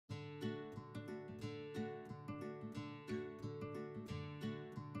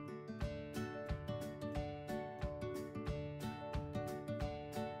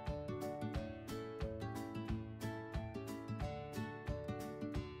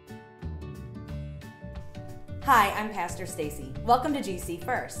Hi, I'm Pastor Stacy. Welcome to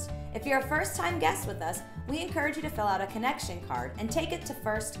GCFirst. If you're a first-time guest with us, we encourage you to fill out a connection card and take it to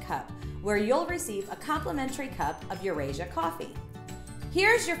First Cup, where you'll receive a complimentary cup of Eurasia coffee.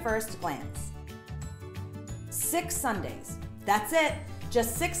 Here's your first glance. 6 Sundays. That's it.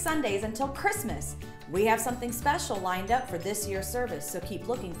 Just 6 Sundays until Christmas. We have something special lined up for this year's service, so keep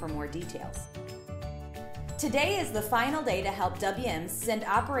looking for more details. Today is the final day to help WMs send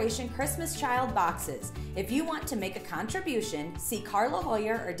Operation Christmas Child boxes. If you want to make a contribution, see Carla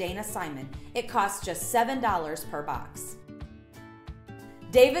Hoyer or Dana Simon. It costs just $7 per box.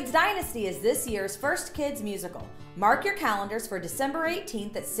 David's Dynasty is this year's first kids musical. Mark your calendars for December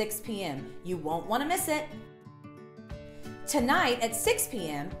 18th at 6 p.m. You won't want to miss it. Tonight at 6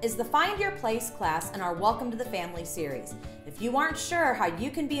 p.m. is the Find Your Place class in our Welcome to the Family series. If you aren't sure how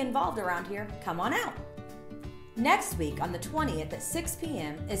you can be involved around here, come on out. Next week, on the 20th at 6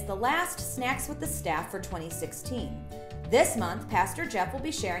 p.m., is the last Snacks with the Staff for 2016. This month, Pastor Jeff will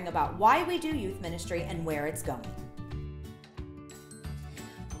be sharing about why we do youth ministry and where it's going.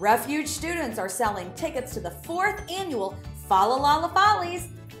 Refuge students are selling tickets to the 4th annual Fa La La Follies.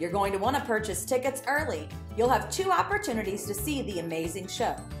 You're going to want to purchase tickets early. You'll have 2 opportunities to see the amazing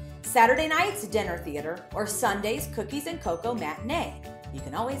show. Saturday night's dinner theater or Sunday's Cookies and Cocoa matinee. You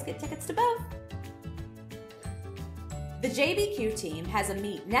can always get tickets to both. The JBQ team has a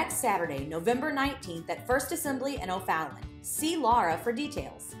meet next Saturday, November 19th at First Assembly in O'Fallon. See Laura for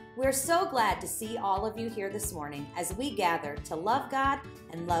details. We're so glad to see all of you here this morning as we gather to love God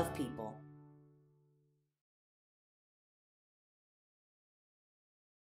and love people.